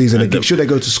Stormzy's and should they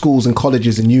go to schools and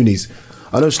colleges and unis?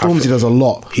 I know Stormzy does a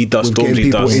lot. He does. With getting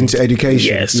people into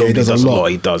education. Yeah, he does a lot.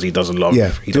 He does a lot.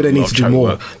 Yeah. Do they need to do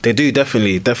more? They do,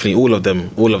 definitely. All of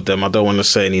them. I don't want to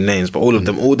say any names, but all of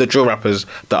them. All the drill rappers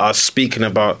that are speaking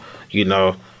about,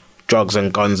 drugs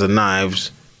and guns and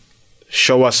knives.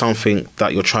 Show us something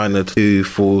that you're trying to do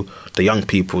for the young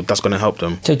people that's going to help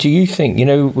them. So do you think,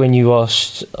 when you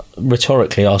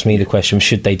rhetorically asked me the question,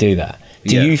 should they do that?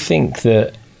 Do you think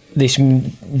that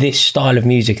this style of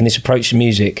music and this approach to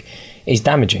music is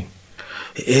damaging?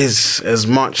 It is. As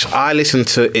much I listen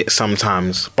to it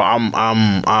sometimes, but I'm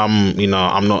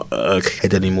not a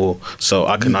kid anymore, so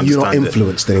I can understand. You're not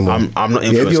influenced anymore. I'm not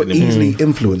influenced if you're anymore. easily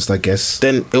influenced, I guess.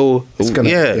 Then it's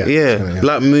gonna,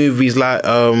 like movies like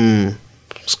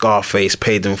Scarface,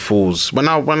 Paid in Fools. When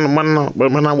I watch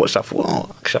that,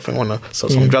 actually, I think I want to sell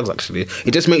some drugs. Actually,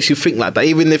 it just makes you think like that.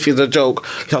 Even if it's a joke,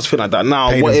 you have to think like that.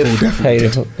 Now, what if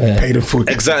Paid in Full?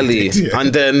 Exactly.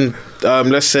 And then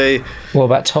let's say, what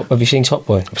about Have you seen Top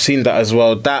Boy? I've seen that as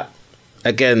well. That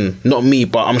again, not me,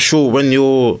 but I'm sure when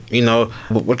you're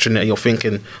watching it, you're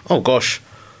thinking, oh gosh,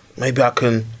 maybe I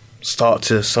can start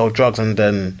to sell drugs, and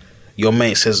then your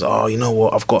mate says, oh, you know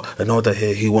what, I've got an order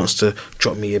here. He wants to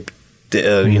drop me a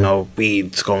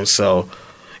weed to go and sell.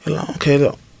 You're like, okay,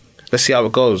 look, let's see how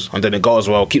it goes. And then it goes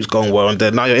well, keeps going well, and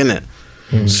then now you're in it.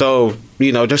 So,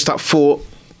 just that thought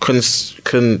can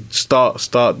start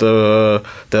the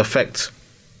effect.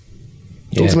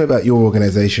 Talk to me about your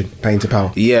organisation, Pain to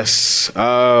Power. Yes.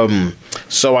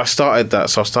 So I started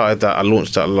that. I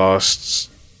launched that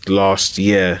last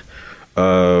year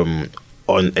on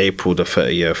April the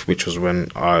 30th, which was when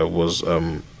I was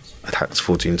attacked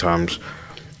 14 times.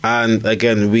 And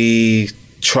again, we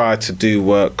try to do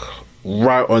work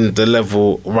right on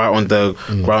the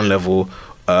ground level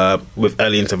with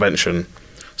early intervention.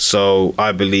 So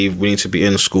I believe we need to be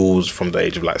in schools from the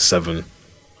age of like 7,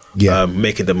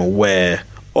 making them aware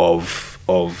of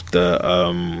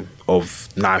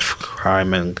knife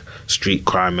crime and street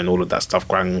crime and all of that stuff.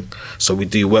 So we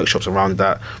do workshops around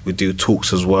that. We do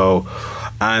talks as well.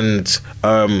 And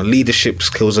leadership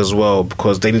skills as well,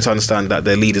 because they need to understand that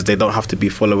they're leaders. They don't have to be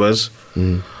followers.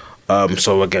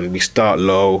 So again, we start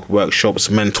low, workshops,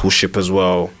 mentorship as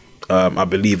well. I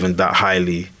believe in that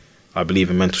highly. I believe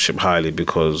in mentorship highly,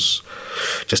 because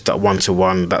just that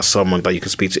one-to-one, that's someone that you can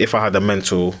speak to. If I had a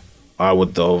mentor, I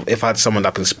would have. If I had someone that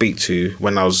I can speak to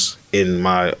when I was in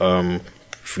my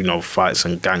fights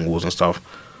and gang wars and stuff,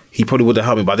 he probably would have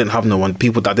helped me, but I didn't have no one.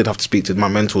 People that I did have to speak to, my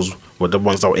mentors were the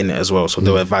ones that were in it as well, so they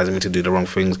were advising me to do the wrong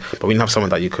things. But when you have someone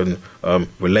that you can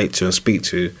relate to and speak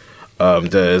to,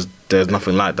 there's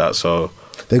nothing like that. So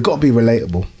they've got to be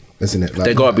relatable, isn't it? Like,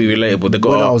 they got to be relatable. They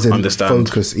got to understand. When I was in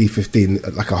Focus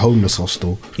E15, like a homeless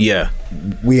hostel,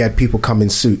 we had people come in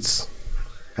suits.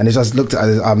 And they just looked at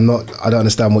it, I don't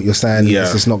understand what you're saying.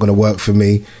 It's just not going to work for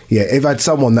me. If I had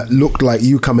someone that looked like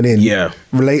you coming in,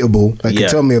 relatable, that could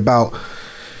tell me about,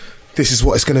 this is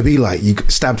what it's going to be like. You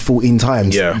stabbed 14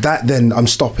 times. That then I'm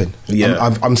stopping.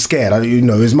 I'm scared.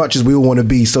 As much as we all want to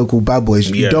be so-called bad boys,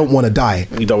 you don't want to die.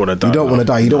 You don't want to die. You don't want to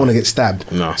die. You don't want to get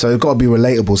stabbed. No. So it's got to be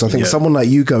relatable. So I think someone like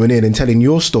you going in and telling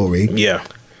your story,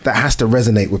 that has to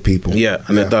resonate with people.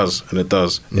 It does.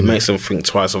 It makes them think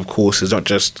twice. Of course, it's not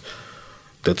just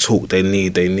the talk they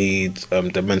need the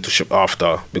mentorship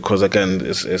after, because again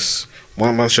it's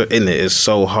once you're in it's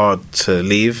so hard to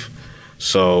leave.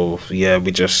 So yeah,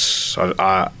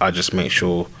 I just make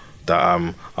sure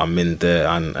that I'm in there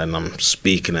and I'm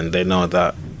speaking, and they know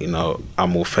that, you know,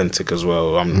 I'm authentic as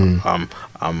well. I'm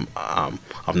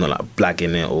not like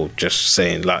blagging it or just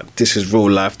saying like this is real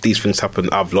life. These things happen.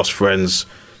 I've lost friends.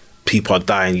 People are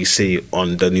dying. You see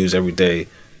on the news every day.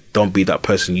 Don't be that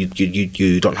person. You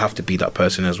don't have to be that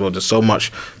person as well. There's so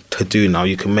much to do now.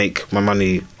 You can make my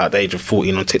money at the age of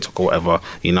 14 on TikTok or whatever.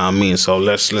 You know what I mean? So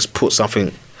let's put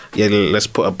something. Yeah, let's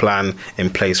put a plan in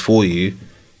place for you,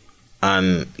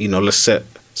 and you know, let's set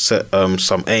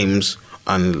some aims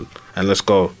and let's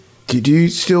go. Do you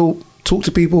still talk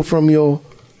to people from your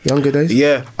younger days?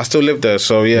 Yeah, I still live there.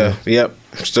 So yep.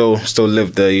 Still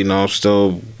live there. You know,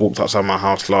 still walked outside my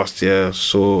house last year.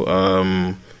 Saw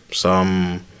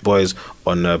some boys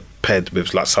on a ped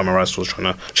with like samurai swords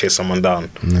trying to chase someone down.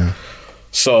 Yeah.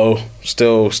 So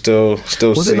still.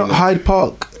 Was it not Hyde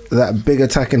Park? That big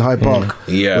attack in Hyde Park,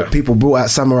 where people brought out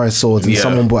samurai swords and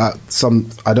someone brought out some,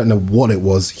 I don't know what it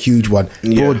was, huge one,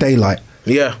 broad daylight,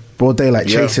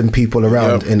 chasing people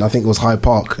around in, I think it was Hyde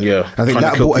Park. I think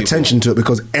that brought attention to it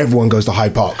because everyone goes to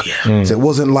Hyde Park. So it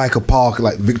wasn't like a park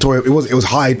like Victoria, it was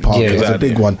Hyde Park. It was a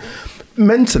big one.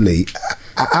 Mentally,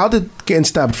 how did getting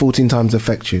stabbed 14 times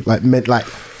affect you? Like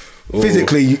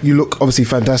physically, you look obviously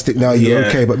fantastic now, you're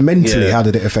okay, but mentally, how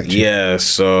did it affect you? Yeah,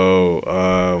 so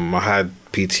I had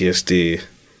PTSD,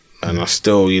 and I'm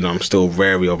still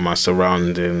wary of my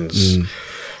surroundings,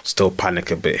 still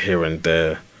panic a bit here and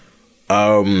there.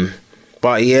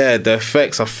 But yeah, the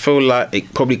effects, I feel like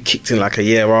it probably kicked in like a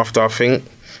year after, I think.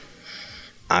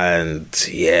 And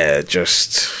yeah,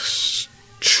 just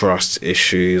trust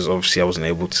issues. Obviously, I wasn't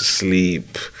able to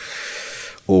sleep.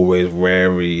 Always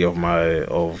wary of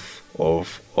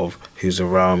of who's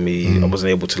around me. I wasn't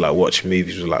able to like watch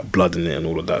movies with like blood in it and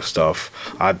all of that stuff.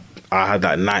 I had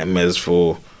like nightmares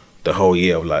for the whole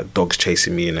year of like dogs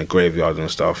chasing me in a graveyard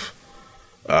and stuff.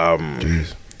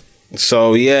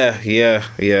 So yeah.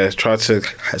 Tried to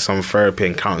have some therapy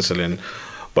and counselling,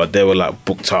 but they were like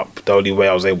booked up. The only way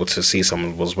I was able to see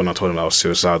someone was when I told them I was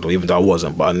suicidal, even though I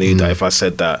wasn't. But I knew that if I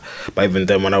said that, but even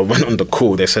then when I went on the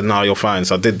call, they said, "No, you're fine."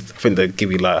 So I think they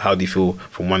give you like, how do you feel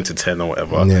from 1 to 10 or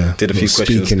whatever. Yeah, did a few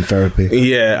questions. Speaking therapy.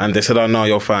 Yeah, and they said, "Oh no,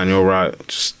 you're fine, you're right.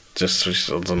 Just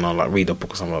I don't know, like read a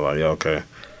book or something like that." Yeah, okay.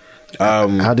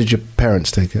 How did your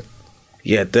parents take it?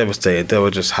 Yeah, devastated. They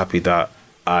were just happy that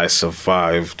I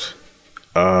survived.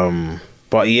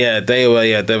 But yeah, they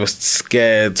were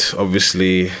scared,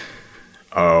 obviously,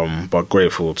 but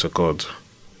grateful to God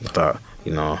that,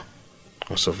 you know,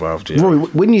 I survived. Yeah. Rory,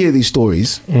 when you hear these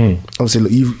stories, obviously,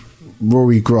 look,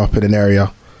 Rory grew up in an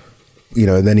area, you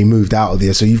know, and then he moved out of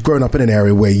there. So you've grown up in an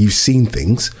area where you've seen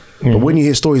things. But when you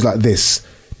hear stories like this,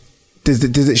 does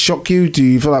it shock you? Do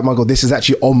you feel like, my God, this is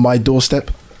actually on my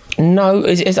doorstep? No,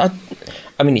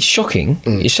 I mean, it's shocking.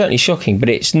 It's certainly shocking, but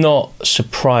it's not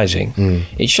surprising.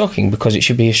 It's shocking because it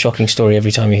should be a shocking story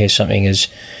every time you hear something as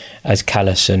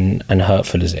callous and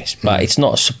hurtful as this. But it's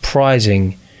not a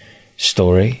surprising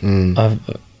story.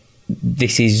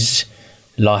 This is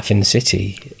life in the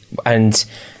city. And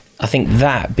I think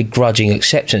that begrudging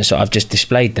acceptance that I've just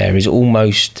displayed there is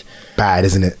almost... bad,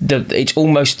 isn't it? It's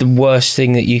almost the worst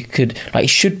thing that you could... Like, it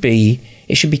should be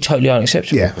totally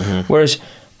unacceptable. Yeah. Whereas...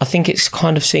 I think it's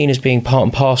kind of seen as being part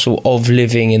and parcel of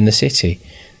living in the city.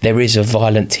 There is a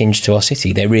violent tinge to our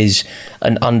city. There is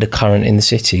an undercurrent in the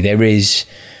city. There is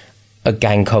a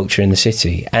gang culture in the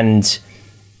city. And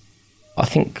I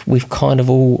think we've kind of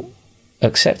all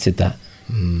accepted that.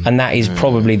 And that is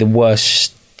probably the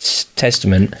worst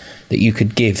testament that you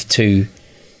could give to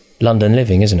London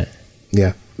living, isn't it?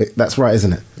 Yeah, that's right,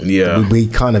 isn't it? Yeah. We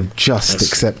kind of just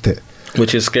accept it.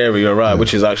 Which is scary, you're right.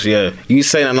 Which is actually, you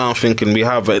saying that now, I'm thinking we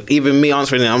have, but even me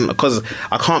answering it, because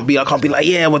I can't be like,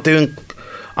 yeah,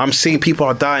 I'm seeing people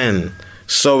are dying.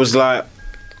 So it's like,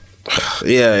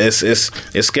 yeah, it's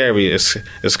scary. It's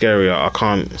scary. I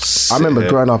can't. I remember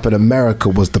growing up in America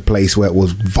was the place where it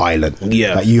was violent.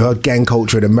 Yeah, like you heard gang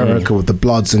culture in America with the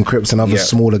Bloods and Crips and other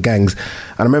smaller gangs.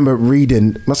 And I remember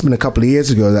reading, must have been a couple of years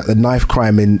ago, that the knife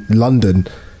crime in London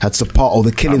had surpassed, or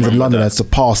the killings in London had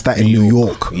surpassed that in New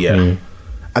York. Yeah,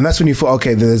 and that's when you thought,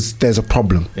 okay, there's a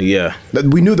problem. Yeah,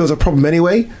 we knew there was a problem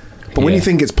anyway. But when you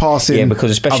think it's passing, because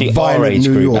especially a violent our age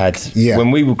New group York, when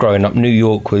we were growing up, New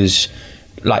York was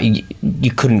like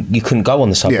you couldn't go on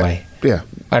the subway. Yeah.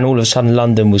 And all of a sudden,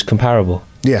 London was comparable.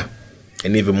 Yeah.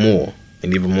 And even more.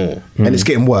 And it's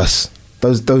getting worse.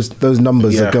 Those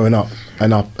numbers are going up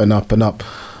and up and up and up.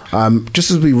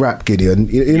 Just as we wrap, Gideon,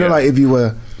 you know, like if you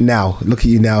were now, look at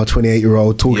you now,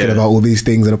 28-year-old, talking about all these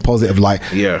things in a positive light.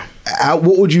 Yeah.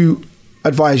 What would you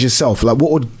advise yourself? Like,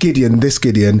 what would this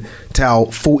Gideon, tell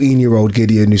 14-year-old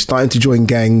Gideon who's starting to join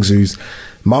gangs, whose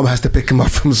mum has to pick him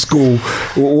up from school?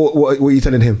 What are you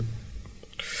telling him?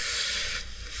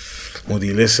 Would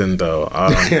he listen though?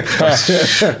 That's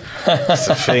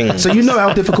the thing. So you know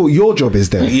how difficult your job is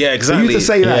then. Yeah, exactly. For you to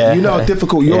say that, you know how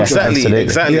difficult your job is.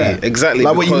 Exactly.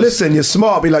 Like when you listen, you're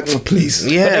smart, be like, oh,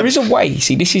 please. Yeah. But there is a way.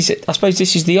 See, I suppose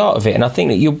this is the art of it, and I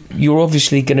think that you're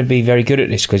obviously going to be very good at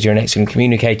this because you're an excellent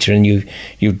communicator and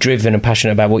you're driven and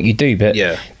passionate about what you do. But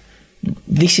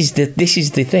this is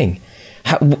the thing.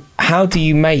 How do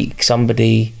you make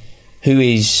somebody who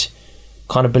is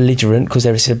kind of belligerent, because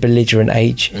there is a belligerent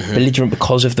age, belligerent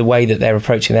because of the way that they're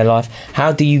approaching their life,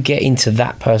 how do you get into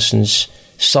that person's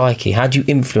psyche? How do you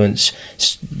influence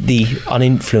the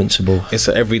uninfluenceable? It's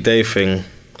an everyday thing.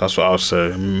 That's what I would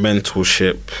say.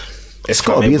 Mentorship. If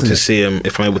I'm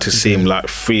able to see him like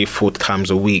 3-4 times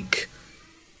a week,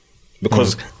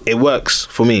 because it works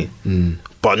for me,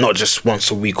 but not just once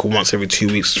a week or once every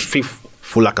 2 weeks,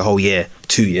 for like a whole year,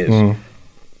 2 years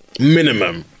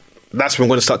minimum. That's when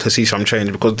we're going to start to see some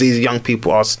change, because these young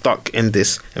people are stuck in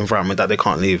this environment that they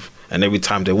can't leave, and every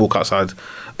time they walk outside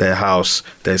their house,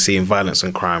 they're seeing violence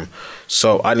and crime.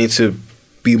 So I need to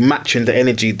be matching the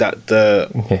energy that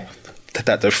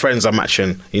the friends are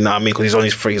matching. You know what I mean? Because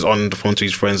he's on the phone to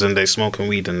his friends and they're smoking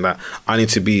weed and that. I need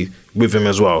to be with him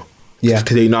as well. Yeah,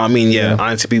 you know what I mean? Yeah,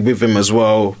 I need to be with him as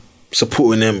well,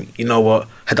 supporting him. You know what?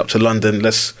 Head up to London.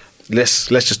 Let's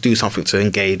just do something to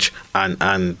engage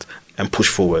and push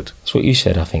forward. That's what you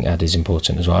said, I think, Ad, is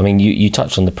important as well. I mean, you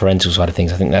touched on the parental side of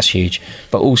things. I think that's huge.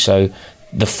 But also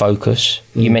the focus.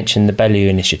 You mentioned the Bellew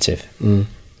Initiative.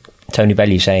 Tony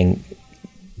Bellew saying,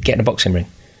 get in a boxing ring,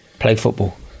 play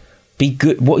football, be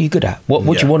good. What are you good at? What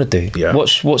do you want to do? Yeah.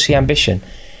 What's the ambition?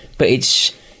 But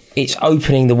it's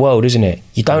opening the world, isn't it?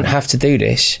 You don't have to do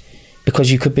this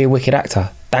because you could be a wicked actor.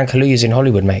 Dan Kaluuya's in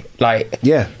Hollywood, mate.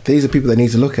 These are people they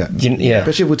need to look at.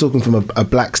 Especially if we're talking from a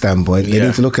black standpoint, they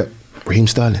need to look at Raheem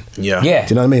Sterling. Yeah. Do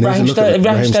you know what I mean? Raheem Sterling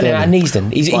at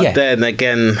Neasden. But then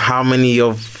again, how many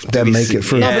of them make it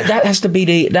through? No, but that has to be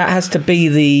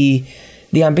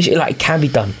the ambition. Like, it can be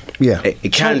done. Yeah,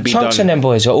 it can be done. Chunks and them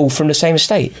boys are all from the same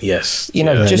estate. Yes, you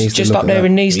know, just up there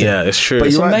in Neasden. Yeah, it's true.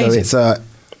 But you're right, amazing. Though,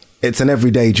 it's an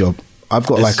everyday job. I've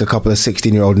got like a couple of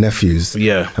 16-year-old nephews.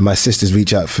 Yeah. And my sisters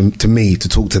reach out to me to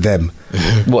talk to them.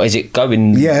 What is it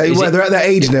going? Yeah, they're at that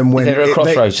age then when they're at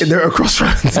crossroads. They're at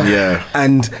crossroads. Yeah.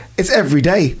 And it's every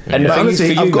day. And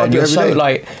honestly, I've got to do every day.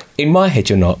 Like, in my head,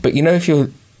 you're not. But you know, if you're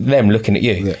them looking at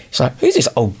you, it's like, who's this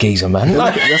old geezer, man?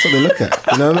 Like, that's what they look at.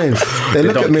 You know what I mean? They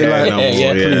look at me like,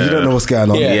 you don't know what's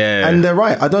going on. Yeah. And they're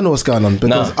right. I don't know what's going on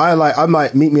because I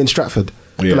might meet me in Stratford.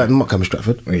 They're like, I'm not coming to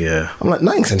Stratford. Yeah. I'm like,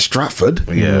 nothing's in Stratford.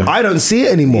 Yeah. I don't see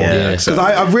it anymore. Because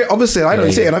obviously I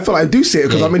don't see it, and I feel like I do see it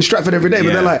because I'm in Stratford every day.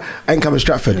 But they're like, I ain't coming to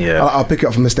Stratford. Yeah. I'll pick it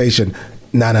up from the station.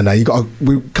 No, you got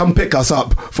to come pick us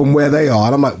up from where they are.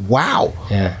 And I'm like, wow.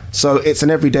 Yeah. So it's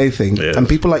an everyday thing. Yeah. And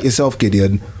people like yourself,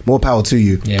 Gideon, more power to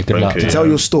you. Yeah, good luck. To tell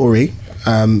your story,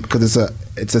 because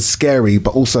it's a scary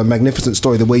but also a magnificent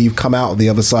story, the way you've come out of the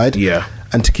other side. Yeah.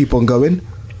 And to keep on going.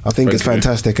 I think it's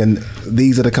fantastic, and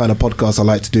these are the kind of podcasts I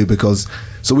like to do because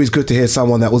it's always good to hear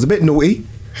someone that was a bit naughty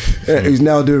who's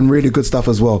now doing really good stuff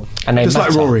as well. And just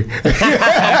like Rory.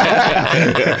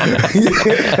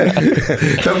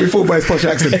 Don't be fooled by his posh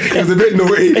accent. He was a bit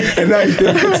naughty, and now he's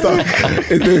doing good stuff.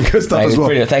 He's doing good stuff as well.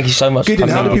 Brilliant. Thank you so much. Gideon,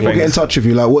 how do people get in touch with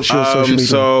you? Like, what's your social media?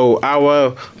 So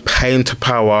our Pain to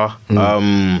Power.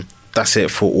 That's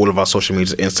it for all of our social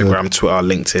media: Instagram, Twitter,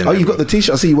 LinkedIn. Oh, you've got the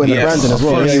t-shirt. I see you wearing that Brandon as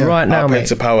well. Yeah. Right now, our mate. Pain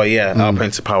to Power, our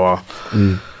Pain to Power.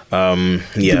 Well,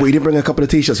 you didn't bring a couple of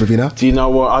t-shirts with you now? Do you know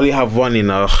what? I only have one, you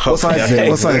know. What size is it?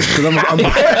 What size? Because I'm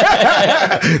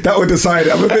that would decide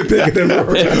it. I'm a bit bigger than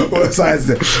Rory. What size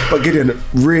is it? But Gideon,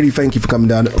 really thank you for coming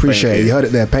down. Appreciate it. You heard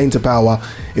it there. Pain to Power.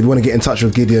 If you want to get in touch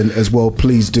with Gideon as well,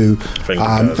 please do.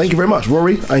 Thank you very much,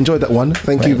 Rory. I enjoyed that one.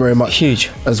 Thank you very much. Huge.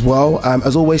 As well.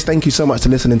 As always, thank you so much for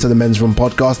listening to the Men's Room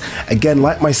podcast. Again,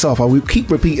 like myself, I will keep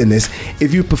repeating this.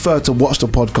 If you prefer to watch the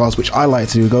podcast, which I like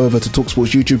to do, go over to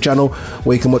TalkSport's YouTube channel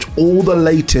where you can watch all the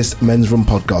latest Men's Room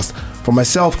podcast. From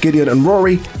myself, Gideon, and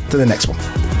Rory, to the next one.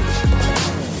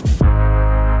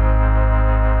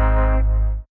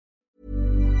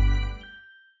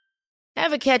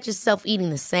 Ever catch yourself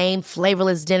eating the same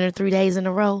flavorless dinner 3 days in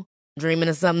a row? Dreaming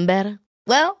of something better?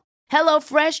 Well,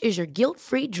 HelloFresh is your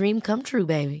guilt-free dream come true,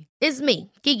 baby. It's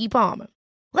me, Keke Palmer.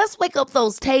 Let's wake up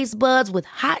those taste buds with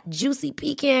hot, juicy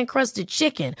pecan-crusted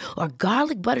chicken or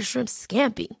garlic butter shrimp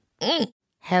scampi.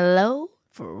 Hello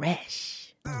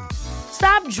Fresh.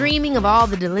 Stop dreaming of all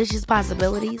the delicious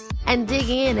possibilities and dig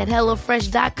in at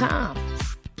HelloFresh.com.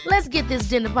 Let's get this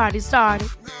dinner party started.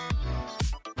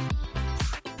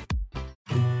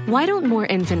 Why don't more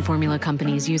infant formula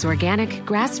companies use organic,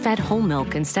 grass-fed whole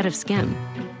milk instead of skim?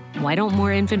 Why don't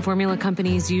more infant formula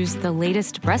companies use the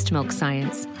latest breast milk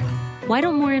science? Why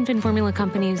don't more infant formula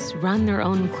companies run their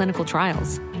own clinical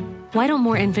trials? Why don't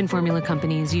more infant formula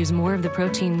companies use more of the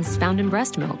proteins found in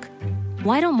breast milk?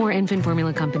 Why don't more infant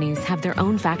formula companies have their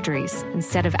own factories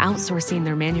instead of outsourcing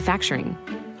their manufacturing?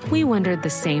 We wondered the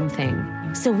same thing.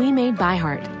 So we made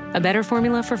ByHeart, a better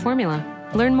formula for formula.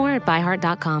 Learn more at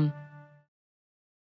byheart.com.